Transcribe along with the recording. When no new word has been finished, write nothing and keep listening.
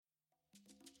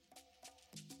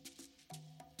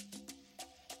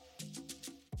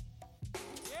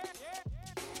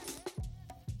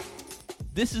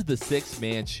This is the Sixth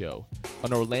Man Show,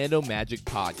 an Orlando Magic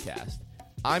podcast.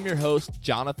 I'm your host,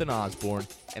 Jonathan Osborne,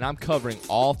 and I'm covering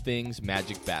all things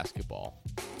Magic basketball.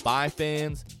 By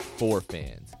fans, for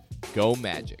fans. Go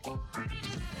Magic.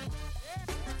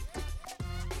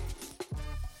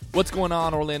 What's going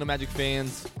on, Orlando Magic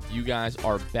fans? You guys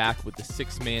are back with the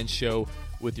Sixth Man Show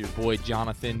with your boy,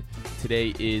 Jonathan.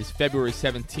 Today is February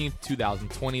 17th,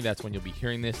 2020. That's when you'll be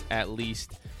hearing this, at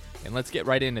least. And let's get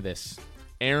right into this.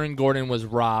 Aaron Gordon was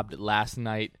robbed last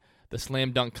night. The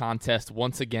slam dunk contest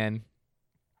once again.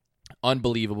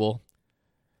 Unbelievable.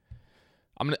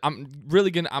 I'm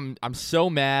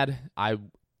so mad. I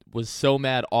was so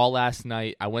mad all last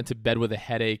night. I went to bed with a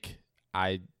headache.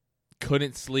 I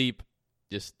couldn't sleep.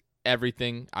 Just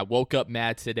everything. I woke up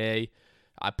mad today.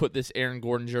 I put this Aaron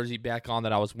Gordon jersey back on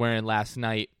that I was wearing last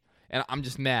night, and I'm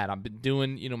just mad. I've been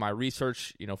doing, my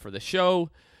research, for the show,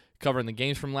 covering the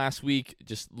games from last week,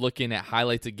 just looking at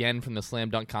highlights again from the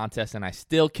slam dunk contest, and I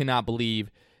still cannot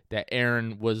believe that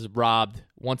Aaron was robbed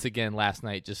once again last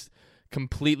night. Just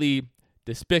completely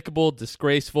despicable,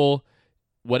 disgraceful,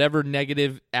 whatever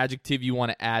negative adjective you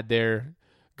want to add there,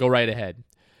 go right ahead.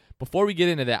 Before we get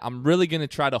into that, I'm really going to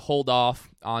try to hold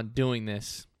off on doing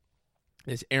this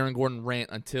Aaron Gordon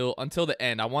rant until the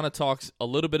end. I want to talk a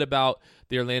little bit about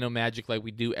the Orlando Magic like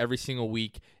we do every single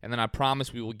week, and then I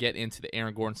promise we will get into the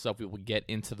Aaron Gordon stuff. We will get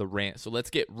into the rant. So let's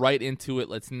get right into it.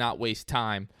 Let's not waste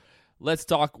time. Let's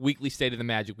talk weekly state of the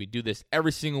Magic. We do this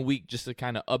every single week just to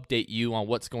kind of update you on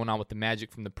what's going on with the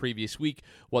Magic from the previous week,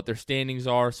 what their standings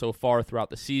are so far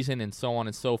throughout the season, and so on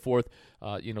and so forth.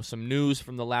 Some news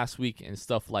from the last week and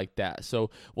stuff like that. So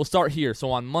we'll start here.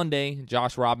 So on Monday,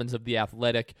 Josh Robbins of The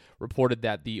Athletic reported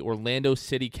that the Orlando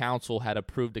City Council had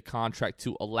approved a contract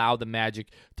to allow the Magic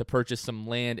to purchase some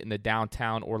land in the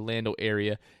downtown Orlando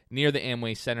area near the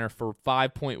Amway Center for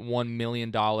 $5.1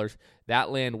 million. That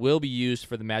land will be used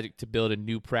for the Magic to build a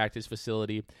new practice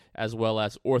facility as well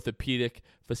as orthopedic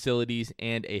facilities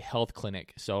and a health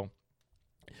clinic. So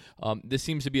this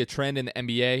seems to be a trend in the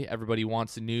NBA. Everybody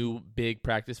wants new big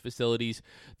practice facilities.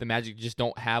 The Magic just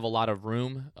don't have a lot of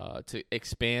room to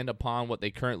expand upon what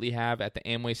they currently have at the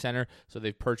Amway Center, so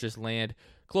they've purchased land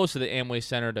close to the Amway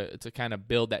Center to kind of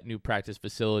build that new practice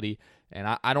facility. And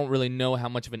I don't really know how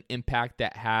much of an impact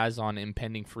that has on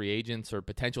impending free agents or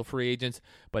potential free agents,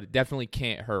 but it definitely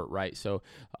can't hurt, right? So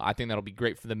I think that'll be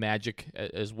great for the Magic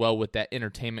as well with that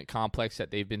entertainment complex that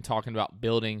they've been talking about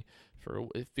building for,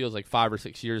 it feels like 5 or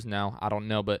 6 years now. I don't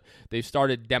know, but they've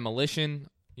started demolition,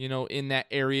 in that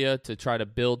area to try to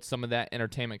build some of that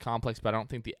entertainment complex, but I don't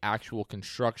think the actual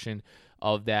construction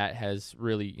of that has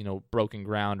really, broken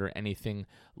ground or anything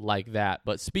like that.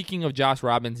 But speaking of Josh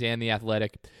Robbins and The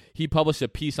Athletic, he published a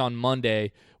piece on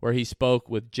Monday where he spoke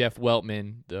with Jeff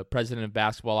Weltman, the president of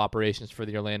basketball operations for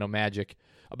the Orlando Magic,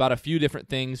 about a few different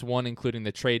things, one including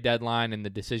the trade deadline and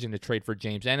the decision to trade for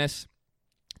James Ennis,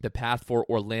 the path for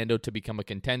Orlando to become a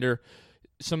contender.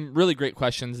 Some really great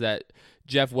questions that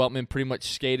Jeff Weltman pretty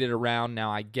much skated around.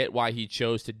 Now, I get why he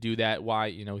chose to do that,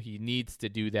 why, he needs to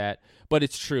do that. But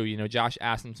it's true. Josh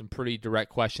asked him some pretty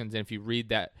direct questions. And if you read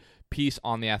that piece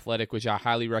on The Athletic, which I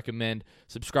highly recommend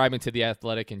subscribing to The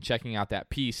Athletic and checking out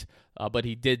that piece, but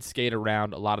he did skate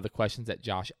around a lot of the questions that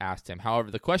Josh asked him.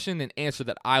 However, the question and answer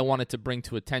that I wanted to bring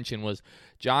to attention was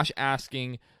Josh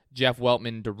asking Jeff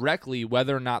Weltman directly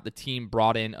whether or not the team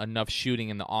brought in enough shooting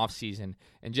in the offseason,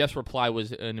 and Jeff's reply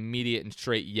was an immediate and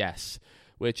straight yes,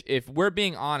 which, if we're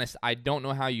being honest, I don't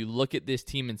know how you look at this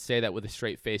team and say that with a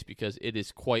straight face because it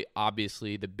is quite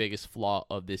obviously the biggest flaw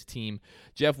of this team.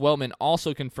 Jeff Weltman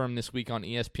also confirmed this week on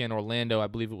ESPN Orlando, I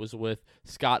believe it was with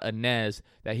Scott Inez,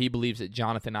 that he believes that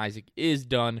Jonathan Isaac is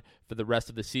done for the rest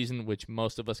of the season, which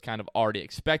most of us kind of already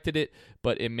expected it,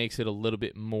 but it makes it a little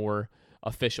bit more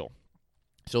official.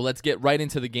 So let's get right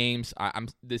into the games. I'm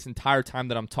this entire time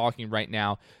that I'm talking right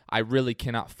now, I really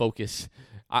cannot focus.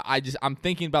 I'm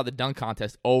thinking about the dunk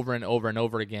contest over and over and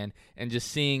over again, and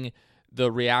just seeing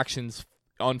the reactions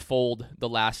unfold the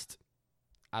last,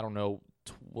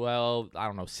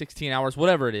 16 hours,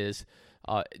 whatever it is.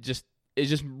 It's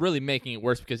just really making it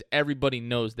worse because everybody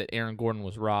knows that Aaron Gordon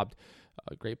was robbed.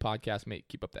 Great podcast, mate.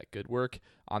 Keep up that good work.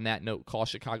 On that note, call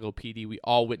Chicago PD. We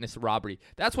all witnessed a robbery.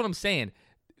 That's what I'm saying.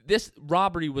 This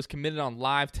robbery was committed on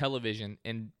live television,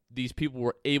 and these people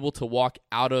were able to walk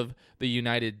out of the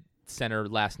United Center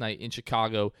last night in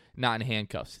Chicago not in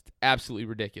handcuffs. It's absolutely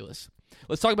ridiculous.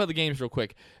 Let's talk about the games real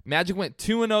quick. Magic went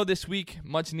 2-0 this week.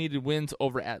 Much-needed wins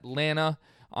over Atlanta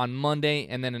on Monday,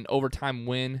 and then an overtime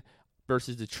win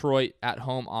versus Detroit at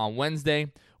home on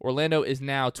Wednesday. Orlando is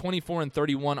now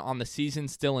 24-31 on the season,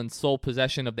 still in sole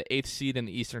possession of the 8th seed in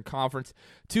the Eastern Conference,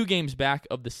 2 games back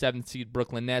of the 7th seed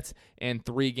Brooklyn Nets, and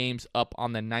 3 games up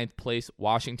on the 9th place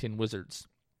Washington Wizards.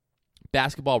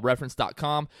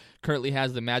 BasketballReference.com currently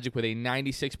has the Magic with a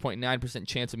 96.9%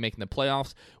 chance of making the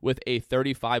playoffs with a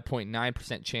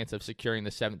 35.9% chance of securing the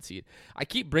 7th seed. I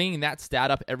keep bringing that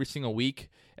stat up every single week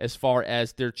as far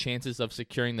as their chances of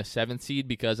securing the 7th seed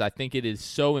because I think it is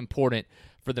so important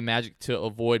for the Magic to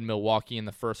avoid Milwaukee in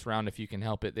the first round if you can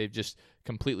help it. They've just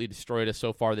completely destroyed us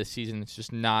so far this season. It's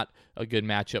just not a good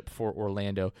matchup for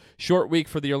Orlando. Short week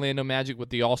for the Orlando Magic with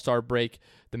the All-Star break.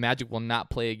 The Magic will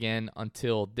not play again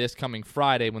until this coming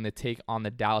Friday when they take on the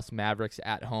Dallas Mavericks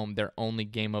at home, their only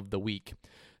game of the week.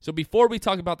 So before we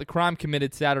talk about the crime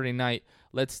committed Saturday night,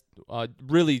 let's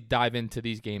really dive into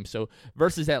these games. So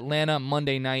versus Atlanta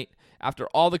Monday night, after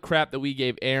all the crap that we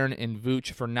gave Aaron and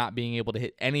Vooch for not being able to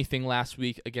hit anything last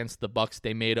week against the Bucks,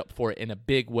 they made up for it in a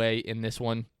big way in this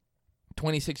one.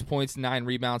 26 points, 9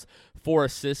 rebounds, 4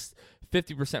 assists,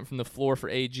 50% from the floor for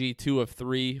AG, 2 of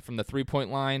 3 from the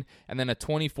three-point line, and then a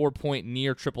 24-point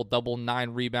near triple-double, 9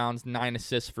 rebounds, 9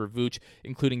 assists for Vooch,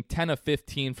 including 10 of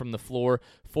 15 from the floor,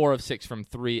 4 of 6 from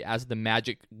 3 as the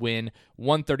Magic win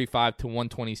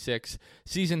 135-126.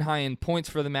 Season high in points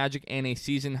for the Magic and a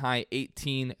season high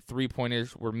 18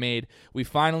 three-pointers were made. We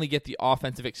finally get the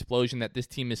offensive explosion that this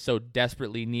team is so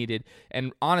desperately needed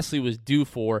and honestly was due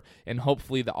for, and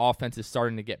hopefully the offense is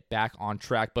starting to get back on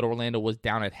track. But Orlando was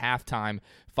down at halftime,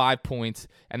 5 points,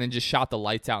 and then just shot the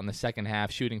lights out in the second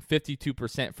half, shooting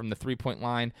 52% from the three-point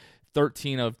line,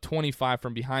 13 of 25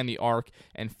 from behind the arc,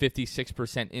 and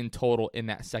 56% in total in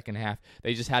that second half.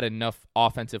 They just had enough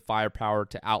offensive firepower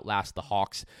to outlast the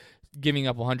Hawks. Giving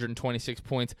up 126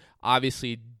 points,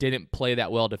 obviously didn't play that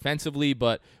well defensively,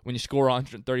 but when you score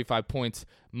 135 points,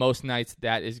 most nights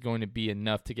that is going to be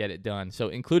enough to get it done. So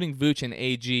including Vooch and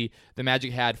AG, the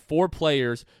Magic had 4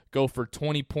 players go for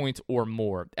 20 points or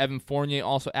more. Evan Fournier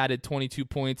also added 22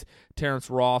 points. Terrence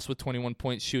Ross with 21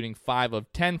 points, shooting 5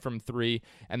 of 10 from 3.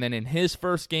 And then in his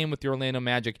first game with the Orlando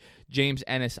Magic, James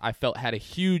Ennis, I felt, had a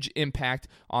huge impact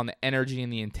on the energy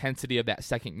and the intensity of that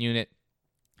second unit.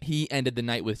 He ended the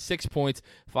night with 6 points,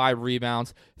 5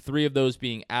 rebounds, 3 of those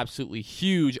being absolutely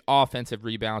huge offensive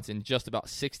rebounds in just about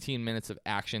 16 minutes of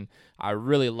action. I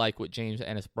really like what James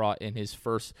Ennis brought in his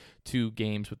first 2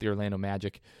 games with the Orlando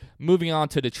Magic. Moving on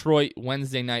to Detroit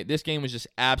Wednesday night. This game was just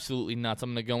absolutely nuts.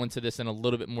 I'm going to go into this in a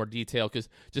little bit more detail because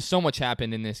just so much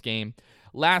happened in this game.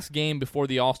 Last game before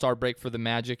the All-Star break for the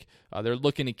Magic, they're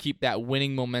looking to keep that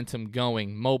winning momentum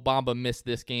going. Mo Bamba missed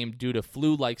this game due to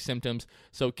flu-like symptoms,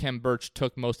 so Kem Birch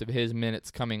took most of his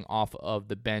minutes coming off of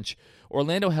the bench.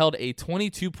 Orlando held a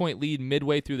 22-point lead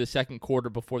midway through the second quarter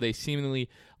before they seemingly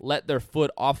let their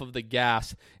foot off of the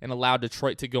gas and allowed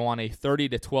Detroit to go on a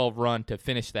 30-12 run to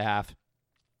finish the half.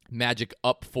 Magic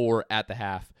up 4 at the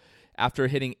half. After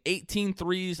hitting 18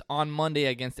 threes on Monday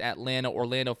against Atlanta,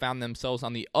 Orlando found themselves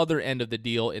on the other end of the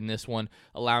deal in this one,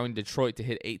 allowing Detroit to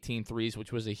hit 18 threes,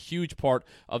 which was a huge part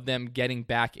of them getting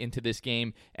back into this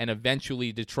game. And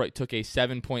eventually, Detroit took a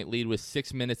 7-point lead with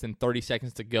 6 minutes and 30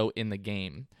 seconds to go in the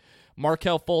game.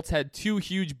 Markelle Fultz had 2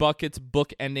 huge buckets,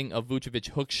 bookending a Vucevic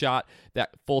hook shot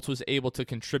that Fultz was able to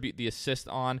contribute the assist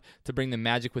on to bring the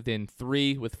Magic within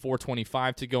 3 with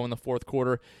 4:25 to go in the fourth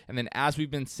quarter. And then as we've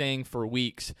been saying for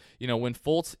weeks, when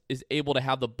Fultz is able to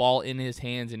have the ball in his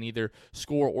hands and either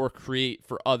score or create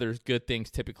for others, good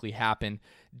things typically happen.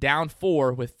 Down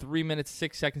 4 with 3 minutes,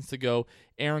 6 seconds to go,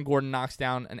 Aaron Gordon knocks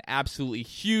down an absolutely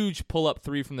huge pull-up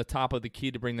 3 from the top of the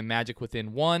key to bring the Magic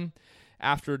within 1.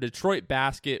 After a Detroit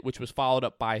basket, which was followed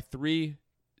up by three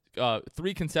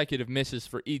consecutive misses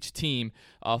for each team,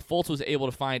 Fultz was able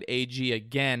to find AG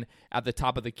again at the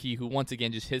top of the key, who once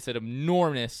again just hits an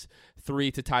enormous 3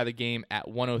 to tie the game at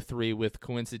 103 with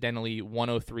coincidentally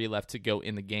 103 left to go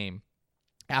in the game.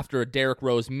 After a Derrick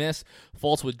Rose miss,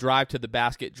 Fultz would drive to the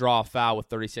basket, draw a foul with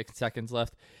 36 seconds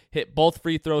left, hit both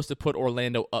free throws to put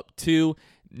Orlando up 2.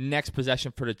 Next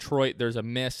possession for Detroit, there's a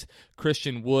miss.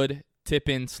 Christian Wood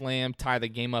tip-in slam, tie the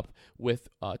game up with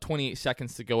 28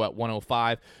 seconds to go at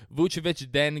 105.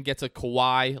 Vucevic then gets a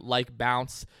Kawhi-like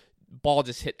bounce. Ball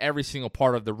just hit every single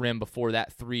part of the rim before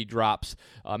that 3 drops.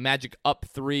 Magic up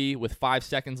 3 with 5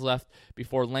 seconds left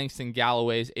before Langston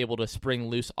Galloway is able to spring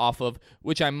loose off of,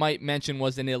 which I might mention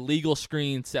was an illegal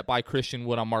screen set by Christian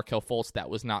Wood on Markelle Fultz that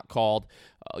was not called.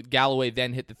 Galloway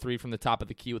then hit the three from the top of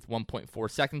the key with 1.4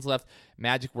 seconds left.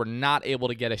 Magic were not able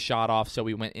to get a shot off, so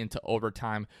we went into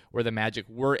overtime where the Magic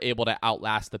were able to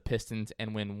outlast the Pistons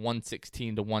and win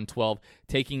 116-112,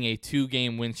 taking a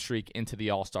 2-game win streak into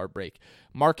the All-Star break.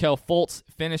 Markelle Fultz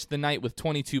finished the night with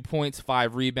 22 points,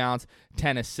 5 rebounds,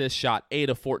 10 assists, shot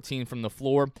 8 of 14 from the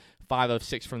floor, 5 of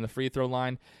 6 from the free throw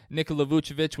line. Nikola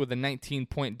Vucevic with a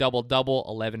 19-point double-double,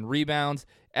 11 rebounds.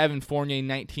 Evan Fournier,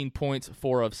 19 points,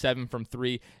 4 of 7 from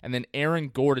 3. And then Aaron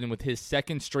Gordon with his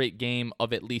second straight game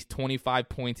of at least 25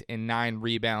 points and 9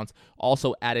 rebounds.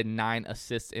 Also added 9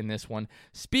 assists in this one.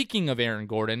 Speaking of Aaron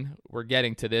Gordon, we're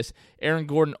getting to this. Aaron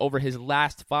Gordon over his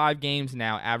last 5 games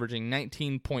now averaging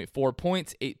 19.4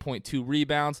 points, 8.2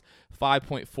 rebounds,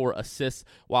 5.4 assists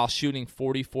while shooting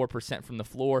 44% from the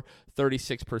floor,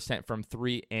 36% from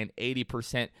 3, and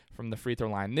 80% from the free throw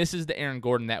line. This is the Aaron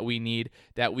Gordon that we need,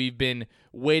 that we've been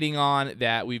waiting on,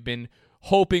 that we've been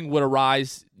hoping would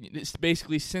arise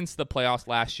basically since the playoffs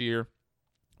last year.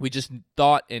 We just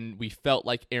thought and we felt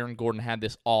like Aaron Gordon had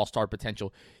this all-star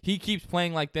potential. He keeps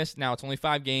playing like this. Now it's only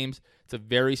 5 games. It's a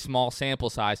very small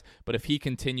sample size, but if he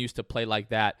continues to play like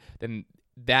that, then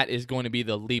that is going to be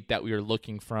the leap that we are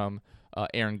looking from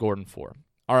Aaron Gordon for.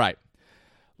 All right,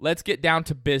 let's get down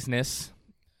to business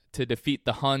to defeat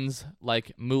the Huns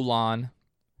like Mulan.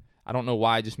 I don't know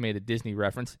why I just made a Disney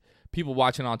reference. People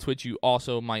watching on Twitch, you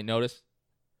also might notice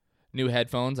new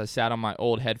headphones. I sat on my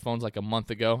old headphones like a month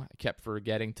ago. I kept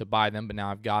forgetting to buy them, but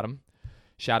now I've got them.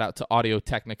 Shout out to Audio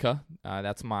Technica.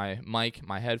 That's my mic,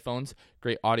 my headphones.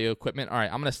 Great audio equipment. All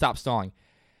right, I'm going to stop stalling.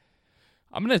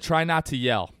 I'm going to try not to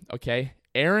yell, okay?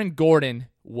 Aaron Gordon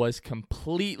was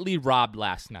completely robbed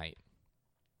last night.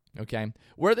 Okay,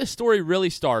 where this story really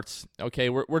starts, okay,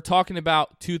 we're talking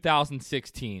about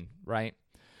 2016, right?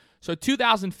 So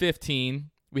 2015,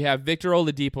 we have Victor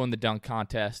Oladipo in the dunk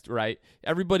contest, right?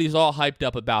 Everybody's all hyped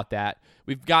up about that.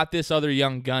 We've got this other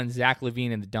young gun, Zach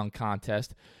LaVine, in the dunk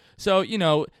contest. So,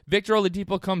 Victor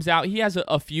Oladipo comes out. He has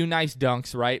a few nice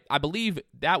dunks, right? I believe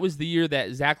that was the year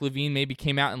that Zach LaVine maybe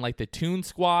came out in like the Toon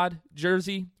Squad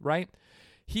jersey, right?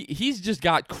 He's just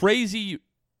got crazy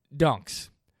dunks.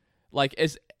 Like,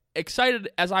 as excited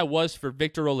as I was for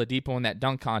Victor Oladipo in that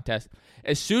dunk contest,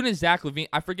 as soon as Zach LaVine,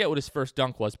 I forget what his first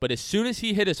dunk was, but as soon as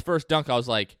he hit his first dunk, I was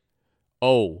like,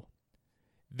 oh,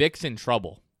 Vic's in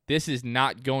trouble. This is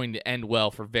not going to end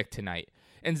well for Vic tonight.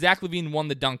 And Zach LaVine won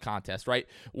the dunk contest, right?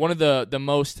 One of the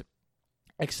most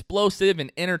explosive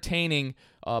and entertaining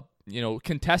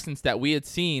contestants that we had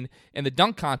seen in the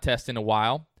dunk contest in a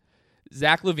while.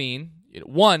 Zach LaVine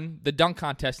won the dunk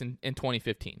contest in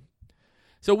 2015.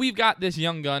 So we've got this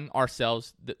young gun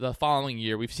ourselves the following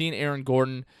year. We've seen Aaron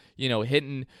Gordon,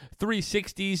 hitting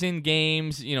 360s in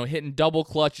games, hitting double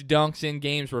clutch dunks in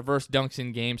games, reverse dunks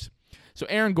in games. So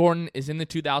Aaron Gordon is in the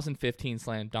 2015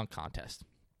 Slam Dunk Contest,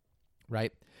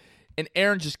 right? And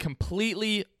Aaron just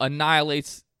completely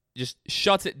annihilates, just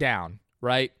shuts it down,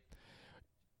 right?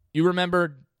 You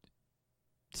remember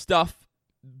stuff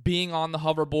being on the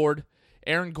hoverboard,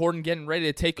 Aaron Gordon getting ready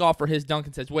to take off for his dunk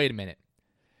and says, wait a minute.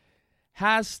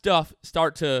 Has stuff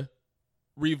start to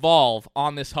revolve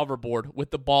on this hoverboard with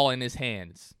the ball in his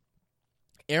hands.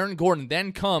 Aaron Gordon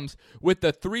then comes with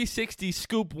the 360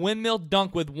 scoop windmill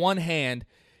dunk with one hand,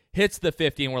 hits the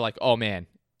 50, and we're like, oh man,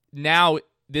 now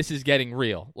this is getting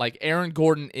real. Like, Aaron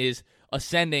Gordon is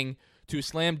ascending to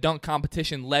slam dunk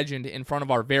competition legend in front of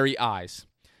our very eyes.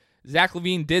 Zach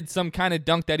LaVine did some kind of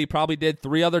dunk that he probably did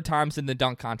 3 other times in the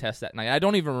dunk contest that night. I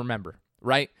don't even remember,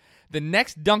 right? The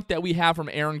next dunk that we have from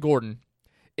Aaron Gordon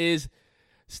is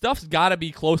stuff's got to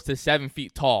be close to 7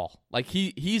 feet tall. Like,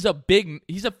 he's a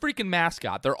freaking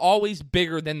mascot. They're always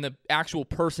bigger than the actual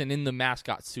person in the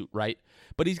mascot suit, right?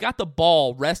 But he's got the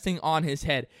ball resting on his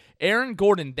head. Aaron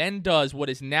Gordon then does what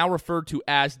is now referred to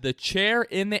as the chair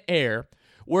in the air,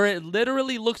 where it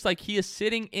literally looks like he is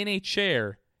sitting in a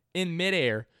chair in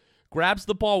midair, grabs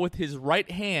the ball with his right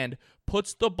hand,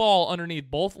 puts the ball underneath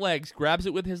both legs, grabs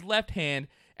it with his left hand,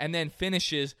 and then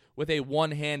finishes with a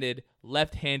one-handed,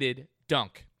 left-handed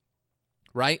dunk,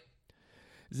 right?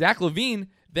 Zach LaVine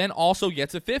then also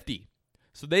gets a 50.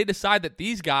 So they decide that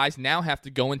these guys now have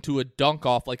to go into a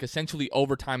dunk-off, like essentially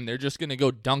overtime. They're just going to go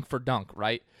dunk for dunk,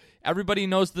 right? Everybody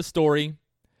knows the story.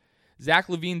 Zach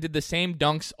LaVine did the same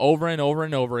dunks over and over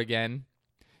and over again.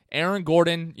 Aaron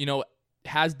Gordon,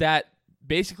 has that,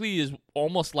 basically is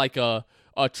almost like a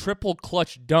triple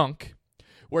clutch dunk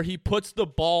where he puts the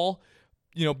ball,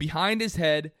 behind his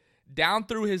head, down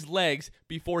through his legs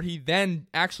before he then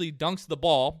actually dunks the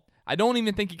ball. I don't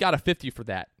even think he got a 50 for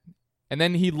that. And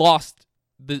then he lost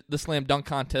the slam dunk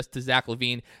contest to Zach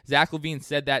LaVine. Zach LaVine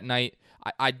said that night,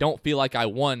 I don't feel like I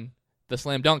won the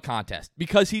slam dunk contest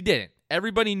because he didn't.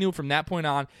 Everybody knew from that point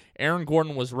on Aaron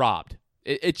Gordon was robbed.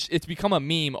 It's become a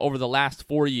meme over the last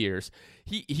 4 years.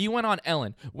 He went on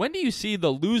Ellen. When do you see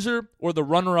the loser or the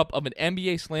runner-up of an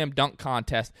NBA slam dunk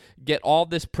contest get all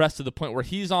this press to the point where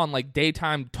he's on like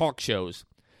daytime talk shows?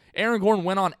 Aaron Gordon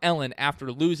went on Ellen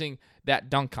after losing that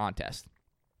dunk contest.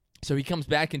 So he comes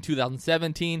back in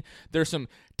 2017. There's some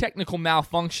technical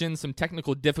malfunctions, some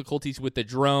technical difficulties with the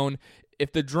drone.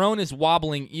 If the drone is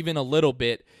wobbling even a little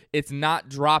bit, it's not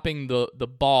dropping the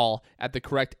ball at the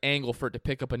correct angle for it to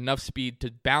pick up enough speed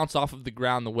to bounce off of the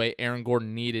ground the way Aaron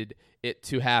Gordon needed it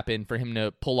to happen for him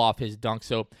to pull off his dunk.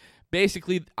 So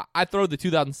basically, I throw the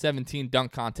 2017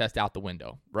 dunk contest out the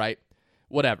window, right?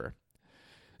 Whatever.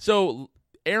 So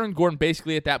Aaron Gordon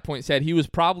basically at that point said he was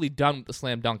probably done with the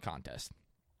slam dunk contest.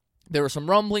 There were some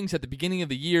rumblings at the beginning of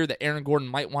the year that Aaron Gordon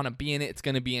might want to be in it. It's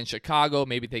going to be in Chicago.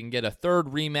 Maybe they can get a third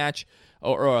rematch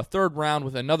or a third round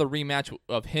with another rematch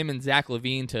of him and Zach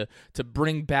LaVine to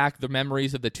bring back the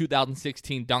memories of the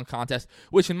 2016 dunk contest,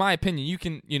 which in my opinion, you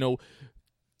can,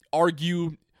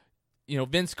 argue,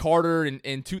 Vince Carter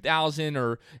in 2000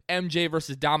 or MJ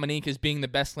versus Dominique as being the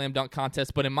best slam dunk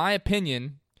contest. But in my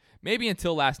opinion, maybe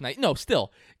until last night. No,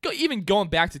 still, even going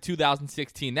back to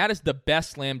 2016, that is the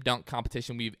best slam dunk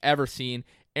competition we've ever seen.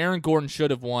 Aaron Gordon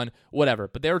should have won, whatever.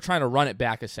 But they were trying to run it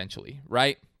back, essentially,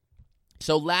 right?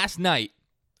 So last night,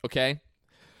 okay,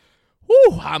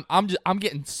 I'm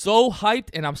getting so hyped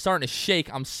and I'm starting to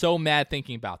shake. I'm so mad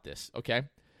thinking about this, okay?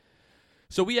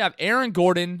 So we have Aaron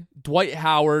Gordon, Dwight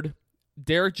Howard,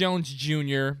 Derrick Jones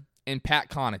Jr., and Pat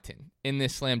Connaughton in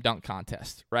this slam dunk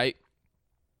contest, right?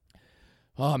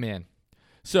 Oh, man.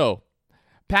 So,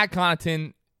 Pat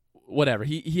Connaughton, whatever.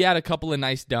 He had a couple of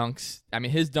nice dunks. I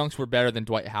mean, his dunks were better than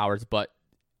Dwight Howard's, but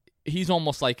he's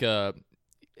almost like a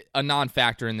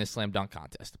non-factor in this slam dunk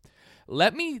contest.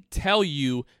 Let me tell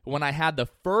you when I had the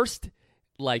first,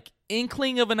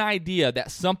 inkling of an idea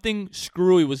that something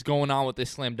screwy was going on with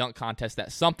this slam dunk contest,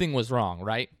 that something was wrong,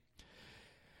 right?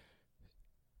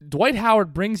 Dwight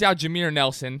Howard brings out Jameer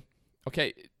Nelson.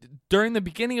 Okay, during the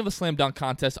beginning of the slam dunk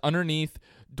contest, underneath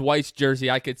Dwight's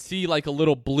jersey, I could see a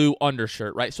little blue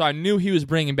undershirt, right? So I knew he was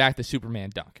bringing back the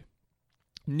Superman dunk.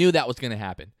 Knew that was going to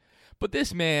happen. But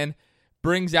this man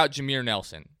brings out Jameer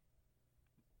Nelson.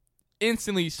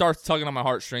 Instantly starts tugging on my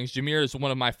heartstrings. Jameer is one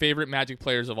of my favorite Magic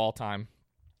players of all time.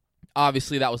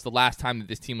 Obviously, that was the last time that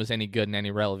this team was any good and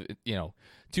any relevant,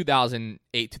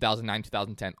 2008, 2009,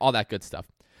 2010, all that good stuff.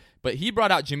 But he brought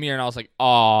out Jameer, and I was like,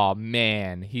 oh,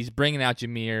 man, he's bringing out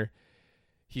Jameer.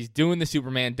 He's doing the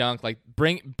Superman dunk,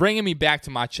 bringing me back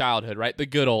to my childhood, right? The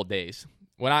good old days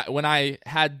when I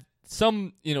had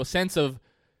some, sense of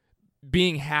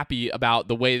being happy about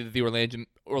the way that the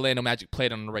Orlando Magic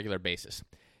played on a regular basis.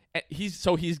 And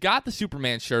he's got the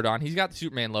Superman shirt on. He's got the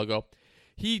Superman logo.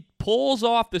 He pulls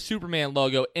off the Superman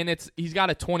logo, and he's got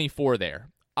a 24 there.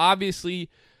 Obviously,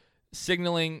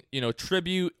 signaling,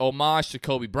 tribute, homage to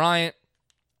Kobe Bryant.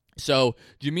 So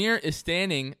Jameer is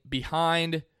standing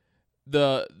behind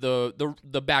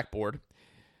the backboard.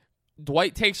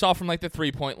 Dwight takes off from the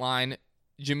 3-point line.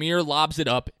 Jameer lobs it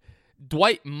up.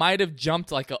 Dwight might have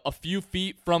jumped a few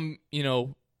feet from,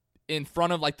 in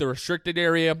front of the restricted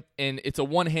area, and it's a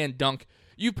one-hand dunk.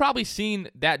 You've probably seen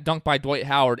that dunk by Dwight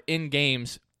Howard in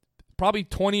games probably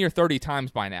 20 or 30 times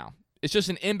by now. It's just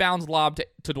an inbounds lob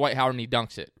to Dwight Howard, and he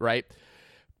dunks it, right?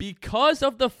 Because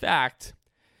of the fact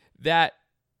that,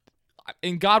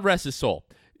 and God rest his soul,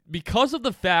 because of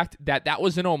the fact that that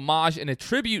was an homage and a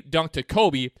tribute dunk to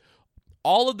Kobe,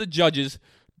 all of the judges,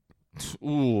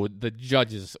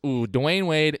 Dwayne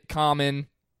Wade, Common,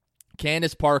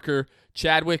 Candace Parker,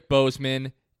 Chadwick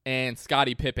Boseman, and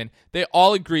Scottie Pippen, they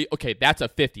all agree, okay, that's a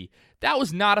 50. That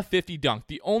was not a 50 dunk.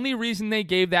 The only reason they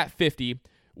gave that 50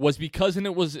 was because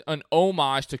it was an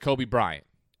homage to Kobe Bryant.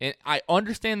 And I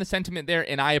understand the sentiment there,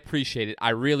 and I appreciate it.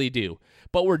 I really do.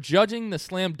 But we're judging the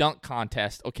slam dunk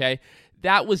contest, okay?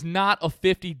 That was not a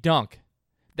 50 dunk.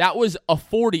 That was a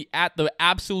 40 at the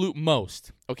absolute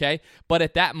most, okay? But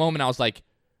at that moment, I was like,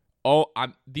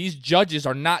 these judges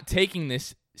are not taking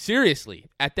this seriously.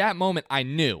 At that moment, I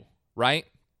knew, right?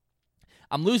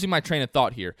 I'm losing my train of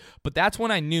thought here. But that's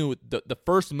when I knew the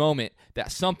first moment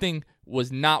that something was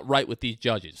not right with these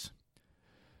judges.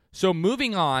 So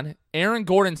moving on, Aaron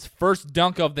Gordon's first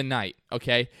dunk of the night,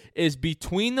 okay, is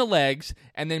between the legs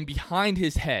and then behind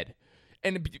his head.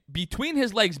 And between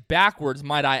his legs backwards,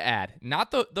 might I add.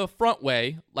 Not the front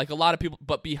way, like a lot of people,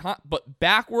 but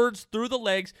backwards through the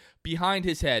legs, behind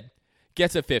his head,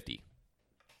 gets a 50.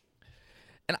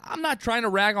 And I'm not trying to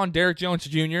rag on Derrick Jones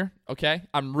Jr., okay?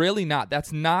 I'm really not.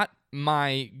 That's not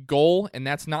my goal, and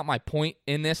that's not my point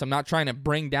in this. I'm not trying to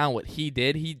bring down what he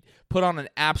did. He put on an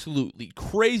absolutely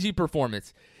crazy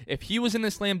performance. If he was in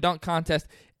the slam dunk contest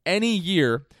any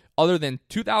year other than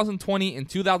 2020 and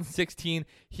 2016,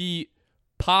 he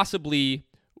possibly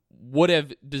would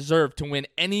have deserved to win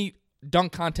any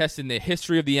dunk contest in the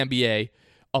history of the NBA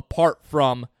apart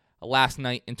from last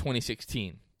night in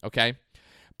 2016, okay?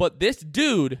 But this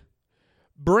dude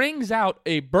brings out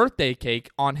a birthday cake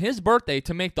on his birthday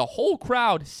to make the whole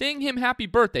crowd sing him happy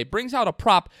birthday, brings out a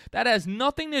prop that has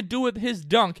nothing to do with his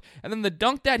dunk, and then the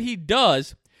dunk that he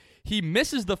does, he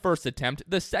misses the first attempt.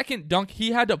 The second dunk,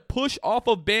 he had to push off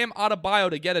of Bam Adebayo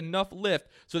to get enough lift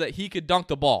so that he could dunk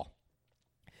the ball.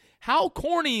 How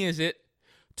corny is it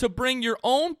to bring your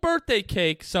own birthday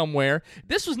cake somewhere?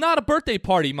 This was not a birthday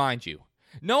party, mind you.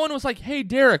 No one was like, hey,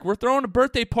 Derek, we're throwing a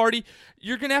birthday party.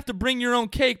 You're going to have to bring your own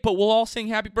cake, but we'll all sing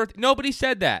happy birthday. Nobody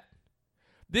said that.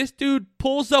 This dude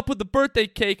pulls up with the birthday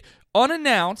cake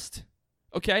unannounced,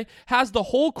 okay, has the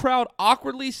whole crowd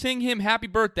awkwardly sing him happy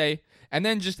birthday, and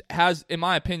then just has, in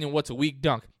my opinion, what's a weak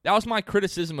dunk. That was my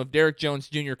criticism of Derek Jones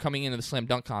Jr. coming into the slam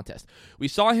dunk contest. We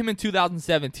saw him in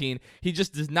 2017. He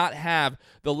just does not have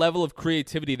the level of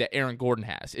creativity that Aaron Gordon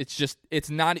has. It's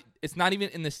not even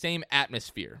in the same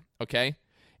atmosphere, okay?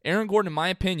 Aaron Gordon, in my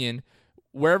opinion,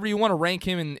 wherever you want to rank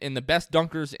him in the best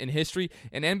dunkers in history,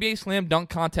 in NBA slam dunk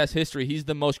contest history, he's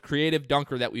the most creative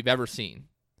dunker that we've ever seen.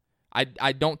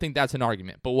 I don't think that's an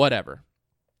argument, but whatever.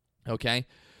 Okay?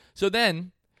 So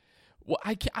then, well,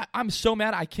 I'm so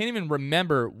mad I can't even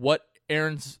remember what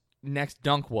Aaron's next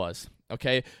dunk was.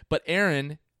 Okay? But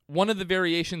Aaron, one of the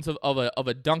variations of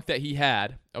a dunk that he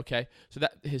had, okay, so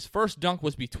that his first dunk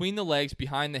was between the legs,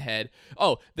 behind the head.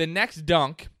 Oh, the next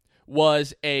dunk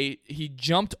was he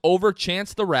jumped over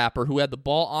Chance the Rapper, who had the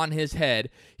ball on his head.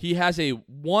 He has a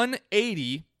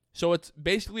 180, so it's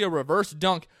basically a reverse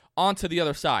dunk onto the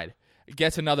other side. It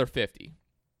gets another 50,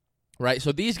 right?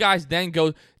 So these guys then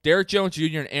go, Derek Jones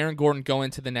Jr. and Aaron Gordon go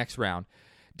into the next round.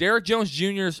 Derek Jones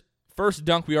Jr.'s first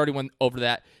dunk, we already went over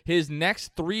that. His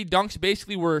next three dunks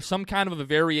basically were some kind of a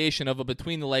variation of a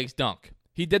between-the-legs dunk.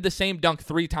 He did the same dunk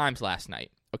 3 times last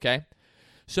night, okay?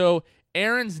 So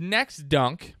Aaron's next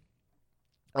dunk,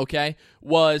 okay,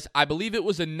 was, I believe it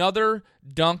was another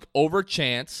dunk over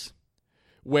Chance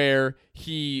where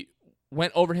he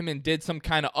went over him and did some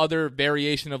kind of other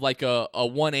variation of like a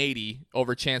 180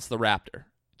 over Chance the Raptor.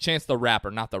 Chance the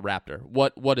Rapper, not the Raptor.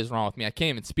 What is wrong with me? I can't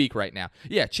even speak right now.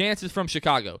 Yeah, Chance is from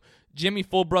Chicago. Jimmy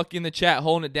Fulbrook in the chat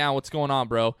holding it down. What's going on,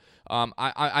 bro?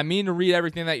 I mean to read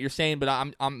everything that you're saying, but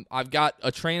I've got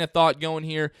a train of thought going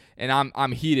here, and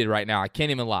I'm heated right now. I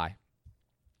can't even lie.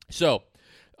 So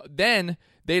then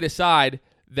they decide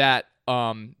that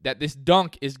that this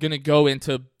dunk is going to go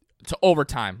into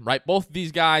overtime, right? Both of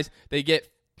these guys, they get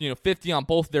 50 on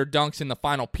both their dunks in the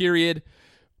final period.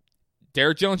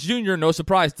 Derek Jones Jr., no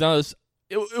surprise, does.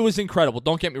 It was incredible,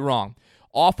 don't get me wrong.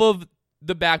 Off of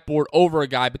the backboard over a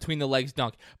guy between the legs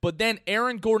dunk. But then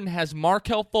Aaron Gordon has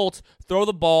Markelle Fultz throw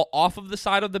the ball off of the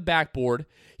side of the backboard.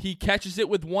 He catches it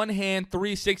with one hand,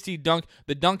 360 dunk.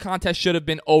 The dunk contest should have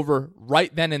been over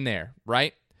right then and there,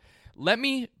 right? Let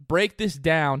me break this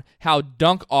down how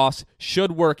dunk-offs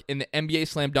should work in the NBA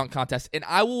Slam Dunk Contest, and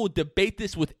I will debate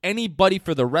this with anybody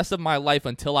for the rest of my life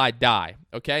until I die,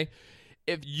 okay?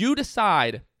 If you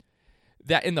decide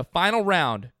that in the final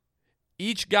round,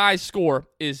 each guy's score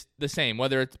is the same,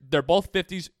 whether they're both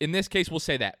 50s, in this case, we'll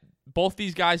say that. Both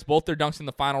these guys, both their dunks in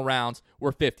the final rounds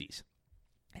were 50s.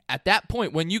 At that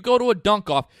point, when you go to a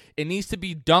dunk-off, it needs to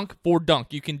be dunk for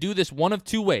dunk. You can do this one of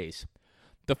two ways.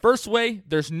 The first way,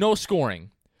 there's no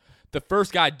scoring. The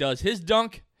first guy does his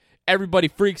dunk, everybody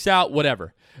freaks out,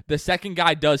 whatever. The second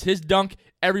guy does his dunk,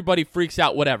 everybody freaks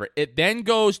out, whatever. It then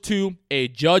goes to a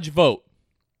judge vote.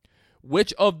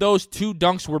 Which of those two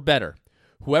dunks were better?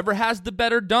 Whoever has the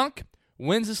better dunk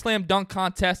wins the slam dunk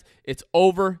contest. It's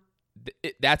over.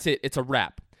 That's it. It's a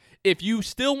wrap. If you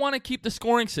still want to keep the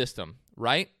scoring system,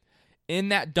 right, in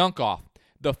that dunk off,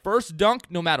 the first dunk,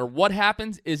 no matter what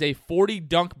happens, is a 40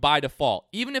 dunk by default.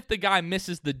 Even if the guy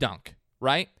misses the dunk,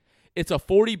 right? It's a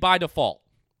 40 by default.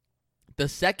 The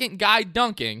second guy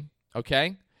dunking,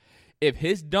 okay, if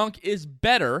his dunk is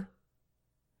better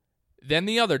than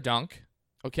the other dunk,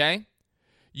 okay,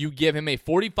 you give him a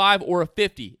 45 or a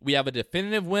 50. We have a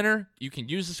definitive winner. You can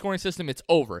use the scoring system. It's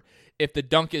over. If the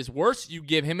dunk is worse, you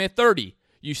give him a 30.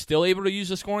 You're still able to use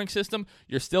the scoring system.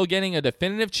 You're still getting a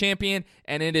definitive champion,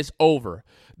 and it is over.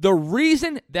 The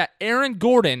reason that Aaron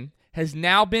Gordon has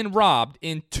now been robbed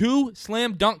in 2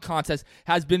 slam dunk contests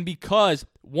has been because,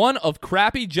 1, of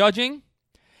crappy judging,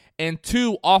 and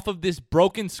 2, off of this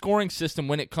broken scoring system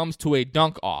when it comes to a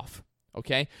dunk off.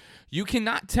 Okay? You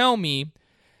cannot tell me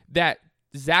that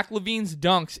Zach LaVine's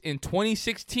dunks in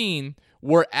 2016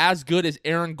 were as good as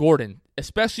Aaron Gordon,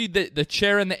 especially the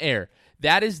chair in the air.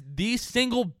 That is the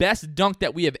single best dunk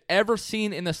that we have ever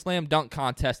seen in the slam dunk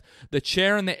contest, the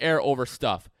chair in the air over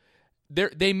stuff.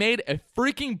 They made a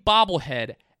freaking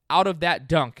bobblehead out of that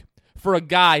dunk for a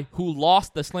guy who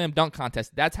lost the slam dunk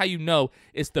contest. That's how you know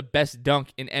it's the best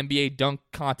dunk in NBA dunk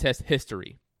contest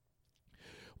history.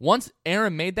 Once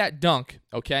Aaron made that dunk,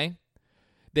 okay,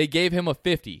 they gave him a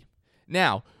 50.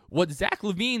 Now, what Zach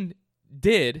LaVine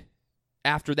did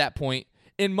after that point,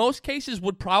 in most cases,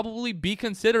 would probably be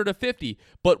considered a 50.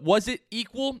 But was it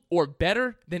equal or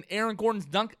better than Aaron Gordon's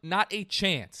dunk? Not a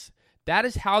chance. That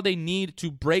is how they need to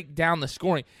break down the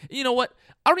scoring. You know what?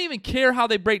 I don't even care how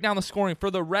they break down the scoring for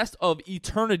the rest of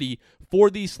eternity for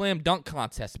these slam dunk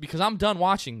contests because I'm done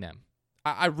watching them.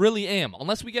 I really am.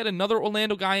 Unless we get another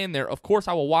Orlando guy in there, of course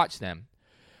I will watch them.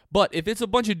 But if it's a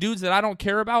bunch of dudes that I don't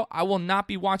care about, I will not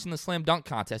be watching the slam dunk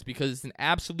contest because it's an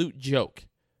absolute joke.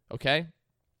 Okay?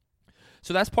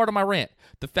 So that's part of my rant.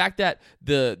 The fact that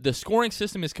the scoring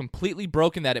system is completely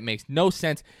broken, that it makes no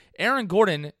sense. Aaron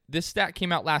Gordon, this stat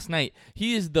came out last night,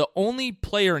 he is the only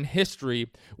player in history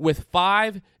with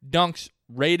 5 dunks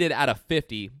rated out of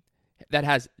 50 that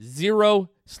has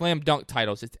 0 slam dunk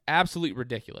titles. It's absolutely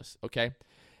ridiculous, okay?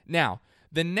 Now,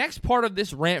 the next part of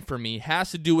this rant for me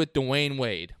has to do with Dwayne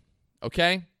Wade,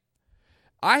 okay?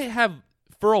 I have,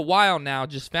 for a while now,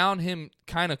 just found him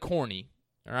kind of corny,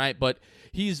 all right? But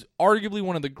he's arguably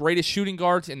one of the greatest shooting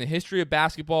guards in the history of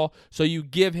basketball, so you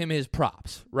give him his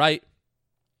props, right?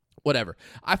 Whatever.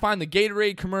 I find the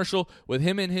Gatorade commercial with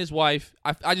him and his wife,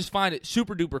 I just find it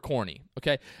super duper corny,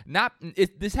 okay?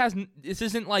 This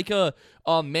isn't like a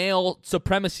male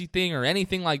supremacy thing or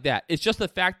anything like that. It's just the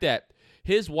fact that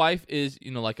his wife is,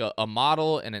 like a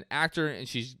model and an actor, and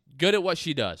she's good at what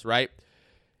she does, right?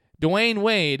 Dwayne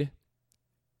Wade,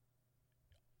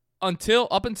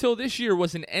 up until this year,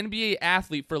 was an NBA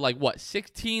athlete for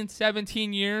 16,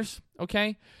 17 years,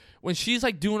 okay? When she's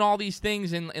doing all these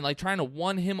things and trying to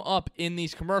one him up in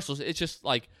these commercials, it's just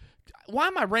why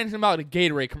am I ranting about a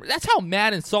Gatorade commercial? That's how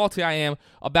mad and salty I am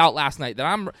about last night,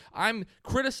 that I'm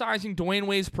criticizing Dwayne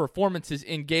Wade's performances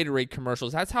in Gatorade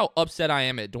commercials. That's how upset I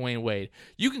am at Dwayne Wade.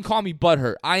 You can call me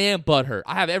butthurt. I am butthurt.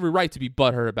 I have every right to be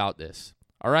butthurt about this,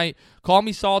 all right? Call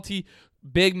me salty,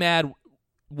 big mad,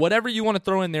 whatever you want to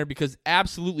throw in there, because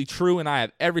absolutely true, and I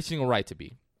have every single right to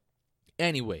be.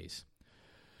 Anyways,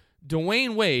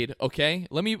 Dwayne Wade, okay,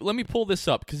 let me pull this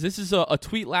up, because this is a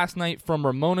tweet last night from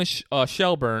Ramona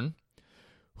Shelburne,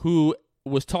 who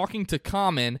was talking to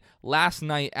Common last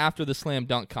night after the slam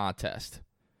dunk contest.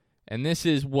 And this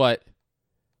is what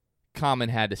Common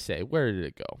had to say. Where did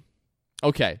it go?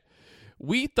 Okay.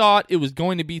 We thought it was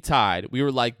going to be tied. We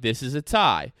were like, this is a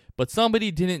tie. But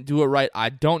somebody didn't do it right. I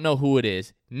don't know who it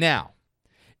is. Now,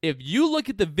 if you look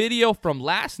at the video from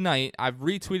last night, I've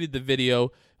retweeted the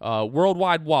video,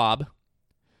 Worldwide Wob,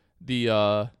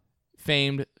 the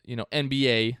famed,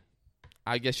 NBA,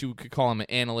 I guess you could call him an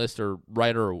analyst or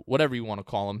writer or whatever you want to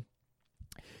call him.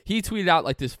 He tweeted out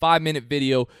this 5-minute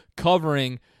video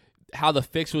covering how the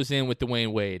fix was in with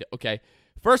Dwayne Wade. Okay,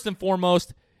 first and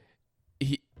foremost,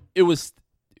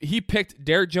 he picked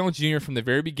Derrick Jones Jr. from the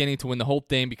very beginning to win the whole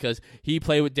thing because he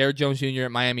played with Derrick Jones Jr.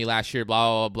 at Miami last year.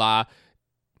 Blah blah blah.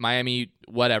 Miami,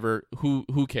 whatever.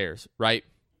 Who cares, right?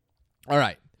 All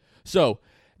right. So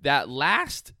that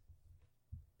last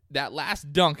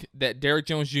dunk that Derrick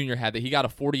Jones Jr. had, that he got a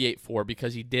 48 for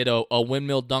because he did a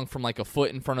windmill dunk from a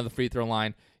foot in front of the free throw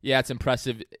line. Yeah, it's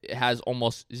impressive. It has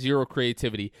almost zero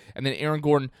creativity. And then Aaron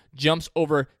Gordon jumps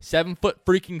over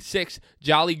 7'6"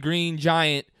 Jolly Green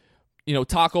Giant,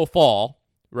 Taco Fall,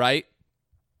 right?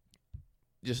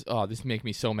 This make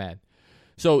me so mad.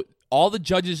 So all the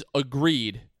judges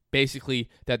agreed, basically,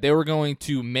 that they were going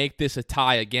to make this a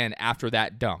tie again after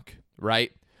that dunk,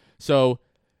 right? So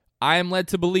I am led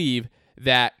to believe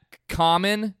that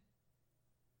Common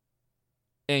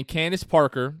and Candace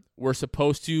Parker were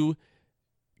supposed to,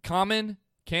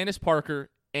 Candace Parker,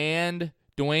 and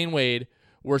Dwayne Wade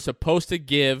were supposed to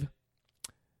give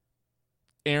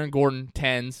Aaron Gordon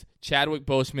 10s. Chadwick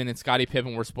Boseman and Scottie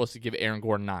Pippen were supposed to give Aaron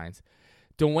Gordon 9s.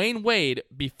 Dwayne Wade,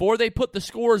 before they put the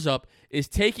scores up, is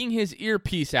taking his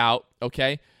earpiece out,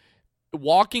 okay,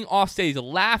 walking off stage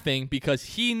laughing because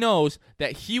he knows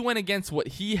that he went against what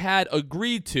he had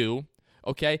agreed to,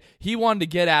 okay? He wanted to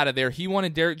get out of there. He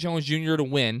wanted Derrick Jones Jr. to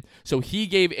win, so he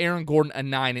gave Aaron Gordon a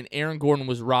 9, and Aaron Gordon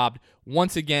was robbed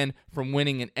once again from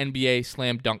winning an NBA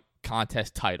slam dunk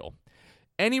contest title.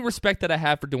 Any respect that I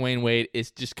have for Dwayne Wade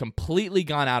is just completely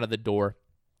gone out of the door.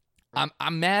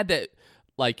 I'm mad that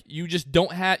Like, you just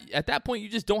don't have, at that point, you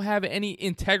just don't have any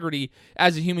integrity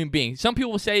as a human being. Some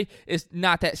people will say it's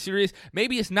not that serious.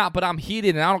 Maybe it's not, but I'm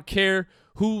heated, and I don't care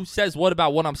who says what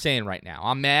about what I'm saying right now.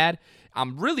 I'm mad.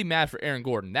 I'm really mad for Aaron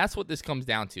Gordon. That's what this comes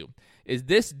down to, is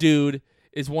this dude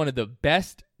is one of the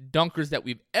best dunkers that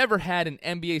we've ever had in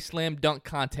NBA Slam Dunk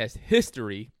Contest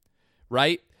history,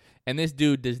 right? And this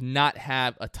dude does not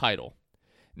have a title.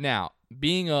 Now,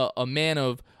 being a man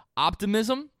of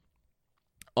optimism,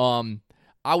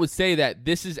 I would say that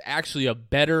this is actually a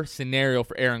better scenario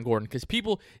for Aaron Gordon, because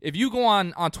people, if you go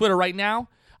on Twitter right now,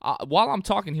 while I'm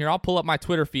talking here, I'll pull up my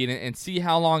Twitter feed and see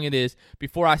how long it is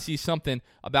before I see something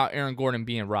about Aaron Gordon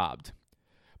being robbed.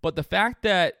 But the fact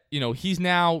that, he's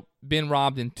now been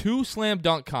robbed in 2 slam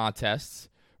dunk contests,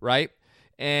 right?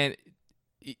 And,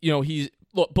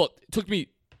 look, it took me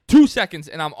 2 seconds,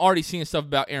 and I'm already seeing stuff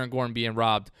about Aaron Gordon being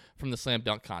robbed from the slam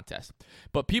dunk contest.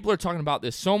 But people are talking about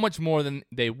this so much more than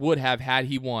they would have had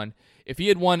he won. If he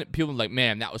had won, people would be like,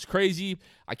 man, that was crazy.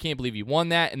 I can't believe he won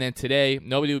that. And then today,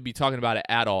 nobody would be talking about it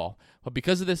at all. But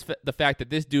because of this, the fact that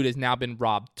this dude has now been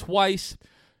robbed twice,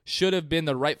 should have been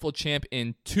the rightful champ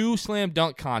in 2 slam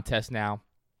dunk contests now.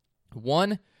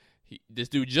 One, this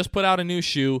dude just put out a new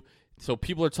shoe, so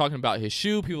people are talking about his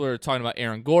shoe. People are talking about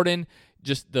Aaron Gordon.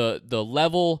 Just the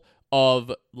level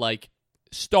of,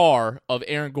 star of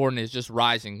Aaron Gordon is just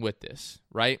rising with this,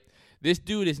 right? This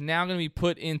dude is now going to be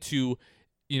put into,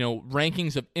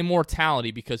 rankings of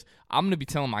immortality, because I'm going to be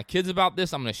telling my kids about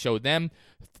this. I'm going to show them.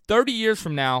 30 years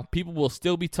from now, people will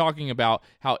still be talking about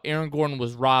how Aaron Gordon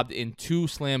was robbed in 2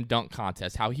 slam dunk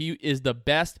contests, how he is the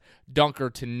best dunker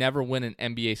to never win an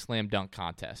NBA slam dunk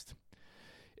contest.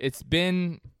 It's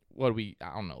been,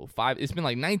 it's been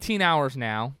like 19 hours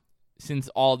now since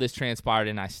all this transpired,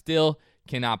 and I still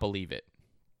cannot believe it.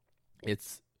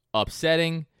 It's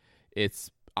upsetting.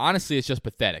 Honestly, it's just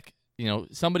pathetic.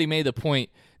 Somebody made the point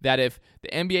that if the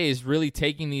NBA is really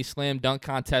taking these slam dunk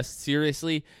contests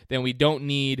seriously, then we don't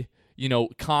need,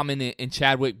 Common and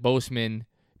Chadwick Boseman,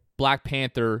 Black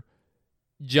Panther,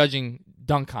 judging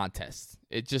dunk contests.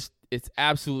 It's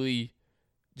absolutely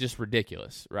just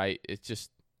ridiculous, right? It's just,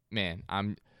 man,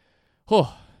 I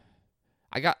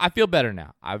feel better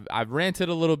now. I've ranted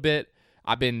a little bit.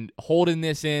 I've been holding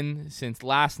this in since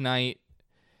last night,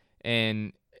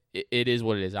 and it is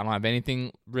what it is. I don't have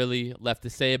anything really left to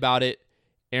say about it.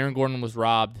 Aaron Gordon was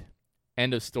robbed.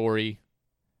 End of story.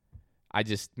 I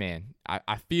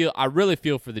really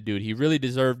feel for the dude. He really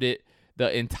deserved it.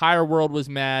 The entire world was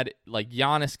mad.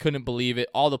 Giannis couldn't believe it.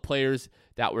 All the players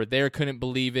that were there couldn't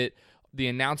believe it. The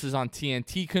announcers on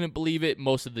TNT couldn't believe it.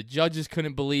 Most of the judges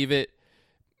couldn't believe it.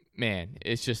 Man,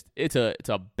 it's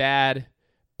a bad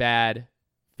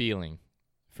feeling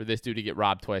for this dude to get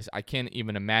robbed twice. I can't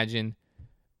even imagine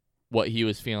what he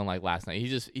was feeling like last night.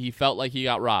 He felt like he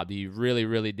got robbed. He really,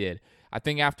 really did. I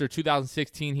think after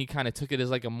 2016, he kind of took it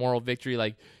as a moral victory.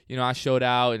 I showed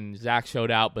out and Zach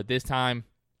showed out, but this time,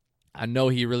 I know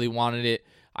he really wanted it.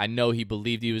 I know he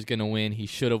believed he was going to win. He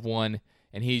should have won,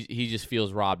 and he just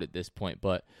feels robbed at this point.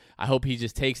 But I hope he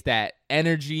just takes that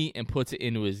energy and puts it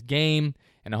into his game,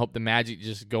 and I hope the Magic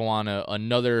just go on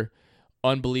another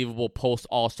unbelievable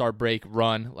post-All-Star break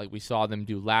run like we saw them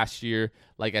do last year.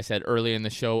 Like I said earlier in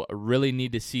the show, I really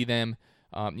need to see them,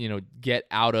 get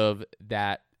out of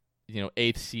that,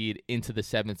 8th seed into the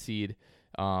 7th seed,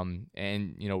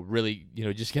 and really,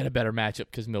 just get a better matchup,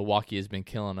 because Milwaukee has been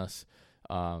killing us,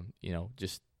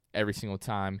 just every single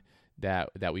time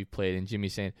that we've played. And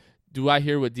Jimmy's saying, do I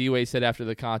hear what D-Wade said after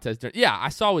the contest? Yeah, I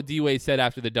saw what D-Wade said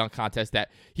after the dunk contest, that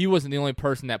he wasn't the only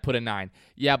person that put a 9.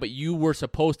 Yeah, but you were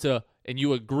supposed to, and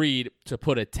you agreed to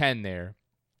put a 10 there.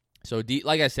 So,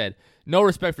 like I said, no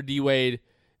respect for D-Wade.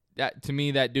 To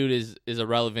me, that dude is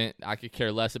irrelevant. I could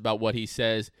care less about what he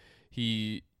says.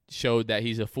 He showed that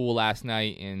he's a fool last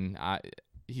night, and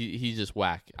he's just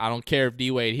whack. I don't care if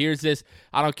D-Wade hears this.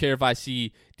 I don't care if I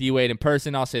see D-Wade in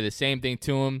person. I'll say the same thing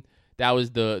to him. That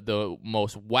was the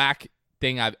most whack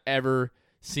thing I've ever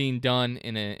seen done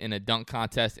in a dunk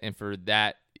contest, and for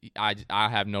that, I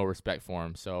have no respect for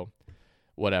him. So,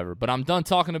 whatever. But I'm done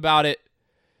talking about it.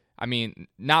 I mean,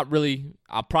 not really.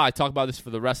 I'll probably talk about this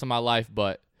for the rest of my life,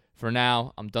 but for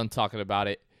now, I'm done talking about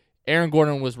it. Aaron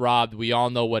Gordon was robbed. We all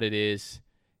know what it is.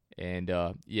 And,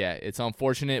 it's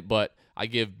unfortunate, but I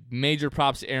give major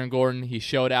props to Aaron Gordon. He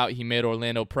showed out. He made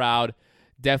Orlando proud.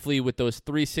 Definitely with those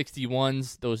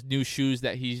 361s, those new shoes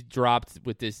that he's dropped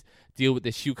with this deal with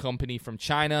the shoe company from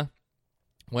China.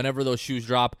 Whenever those shoes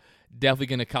drop, definitely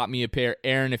going to cop me a pair.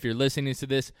 Aaron, if you're listening to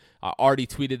this, I already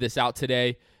tweeted this out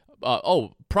today.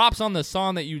 Props on the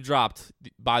song that you dropped,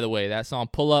 by the way. That song,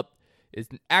 Pull Up, is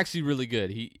actually really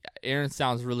good. Aaron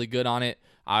sounds really good on it.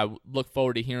 I look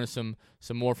forward to hearing some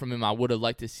more from him. I would have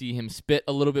liked to see him spit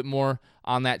a little bit more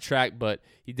on that track, but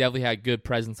he definitely had good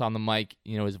presence on the mic.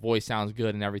 His voice sounds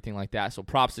good and everything like that. So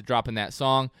props to dropping that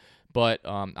song. But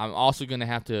I'm also going to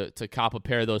have to cop a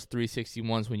pair of those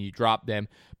 361s when you drop them.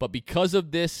 But because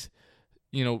of this,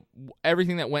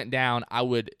 everything that went down, I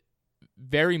would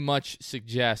very much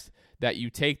suggest that you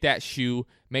take that shoe,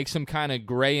 make some kind of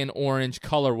gray and orange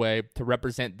colorway to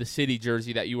represent the city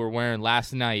jersey that you were wearing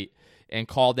last night, and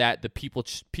call that the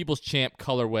People's Champ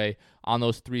colorway on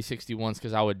those 361s,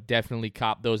 because I would definitely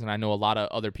cop those, and I know a lot of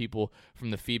other people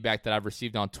from the feedback that I've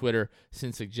received on Twitter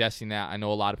since suggesting that, I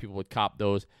know a lot of people would cop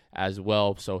those as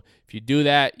well. So if you do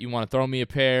that, you want to throw me a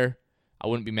pair, I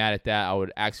wouldn't be mad at that. I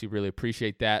would actually really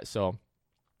appreciate that. So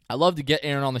I love to get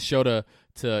Aaron on the show to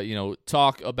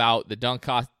talk about the dunk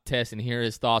contest and hear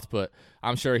his thoughts, but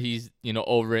I'm sure he's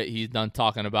over it. He's done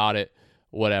talking about it,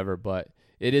 whatever. But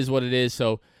it is what it is.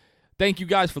 So thank you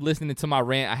guys for listening to my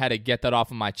rant. I had to get that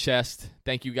off of my chest.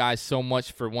 Thank you guys so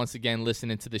much for once again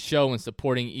listening to the show and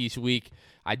supporting each week.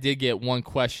 I did get one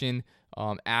question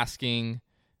asking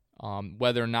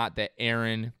whether or not that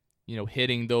Aaron,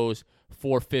 hitting those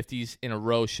 450s in a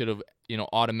row should have,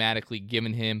 automatically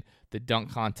given him the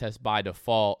dunk contest by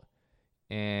default.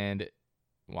 And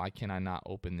why can I not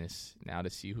open this now to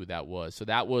see who that was? So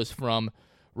that was from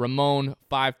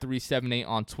Ramon5378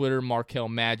 on Twitter, Markel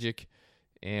Magic.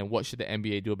 And what should the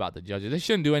NBA do about the judges? They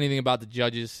shouldn't do anything about the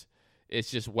judges. It's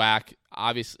just whack.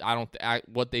 Obviously,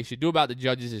 what they should do about the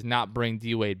judges is not bring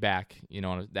D-Wade back.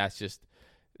 That's just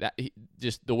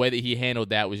the way that he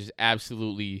handled that was just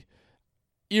absolutely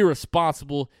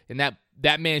irresponsible. And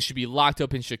that man should be locked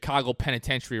up in Chicago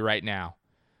Penitentiary right now.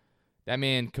 That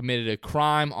man committed a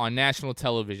crime on national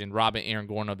television, robbing Aaron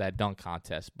Gordon of that dunk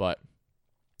contest. But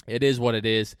it is what it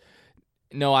is.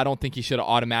 No, I don't think he should have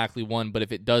automatically won. But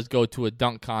if it does go to a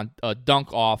dunk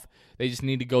off, they just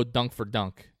need to go dunk for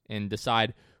dunk and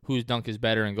decide whose dunk is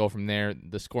better and go from there.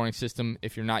 The scoring system,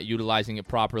 if you're not utilizing it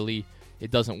properly, it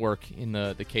doesn't work in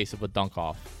the case of a dunk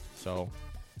off. So,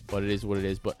 but it is what it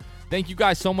is. But thank you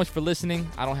guys so much for listening.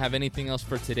 I don't have anything else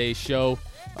for today's show.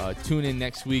 Tune in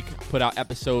next week. I put out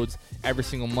episodes every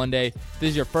single Monday. If this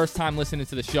is your first time listening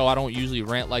to the show, I don't usually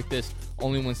rant like this,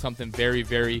 only when something very,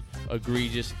 very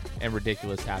egregious and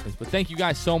ridiculous happens. But thank you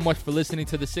guys so much for listening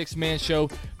to the Six Man Show.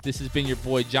 This has been your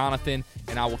boy Jonathan,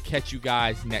 and I will catch you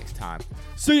guys next time.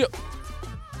 See ya!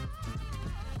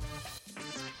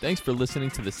 Thanks for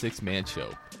listening to the Six Man Show.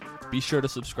 Be sure to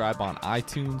subscribe on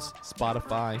iTunes,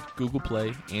 Spotify, Google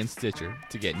Play, and Stitcher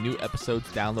to get new episodes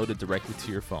downloaded directly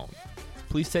to your phone.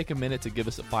 Please take a minute to give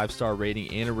us a 5-star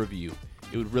rating and a review.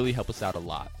 It would really help us out a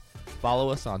lot. Follow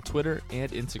us on Twitter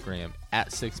and Instagram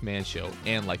 @SixManShow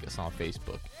and like us on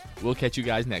Facebook. We'll catch you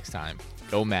guys next time.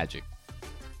 Go Magic.